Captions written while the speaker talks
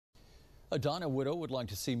A Donna widow would like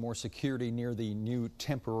to see more security near the new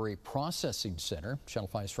temporary processing center. Channel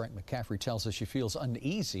 5's Frank McCaffrey tells us she feels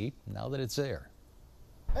uneasy now that it's there.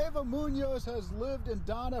 Ava Munoz has lived in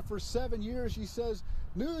Donna for 7 years. She says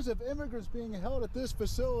news of immigrants being held at this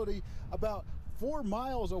facility about 4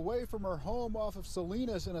 miles away from her home off of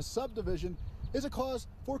Salinas in a subdivision is a cause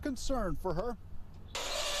for concern for her.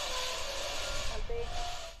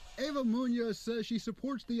 Ava Munoz says she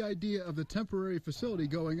supports the idea of the temporary facility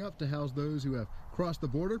going up to house those who have crossed the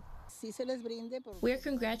border. We are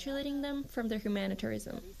congratulating them from their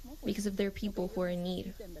humanitarianism because of their people who are in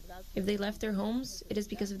need. If they left their homes, it is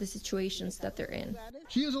because of the situations that they're in.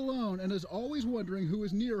 She is alone and is always wondering who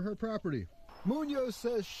is near her property. Munoz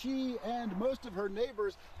says she and most of her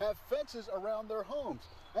neighbors have fences around their homes,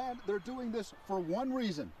 and they're doing this for one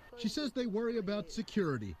reason. She says they worry about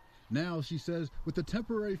security. Now, she says, with the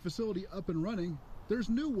temporary facility up and running, there's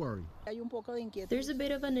new worry. There's a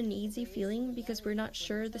bit of an uneasy feeling because we're not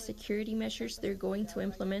sure the security measures they're going to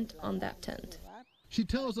implement on that tent. She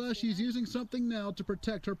tells us she's using something now to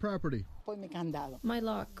protect her property. My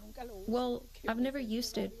lock. Well, I've never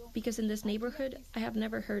used it because in this neighborhood, I have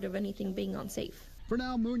never heard of anything being unsafe. For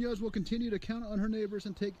now, Munoz will continue to count on her neighbors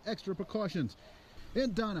and take extra precautions.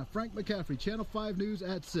 In Donna, Frank McCaffrey, Channel 5 News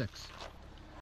at 6.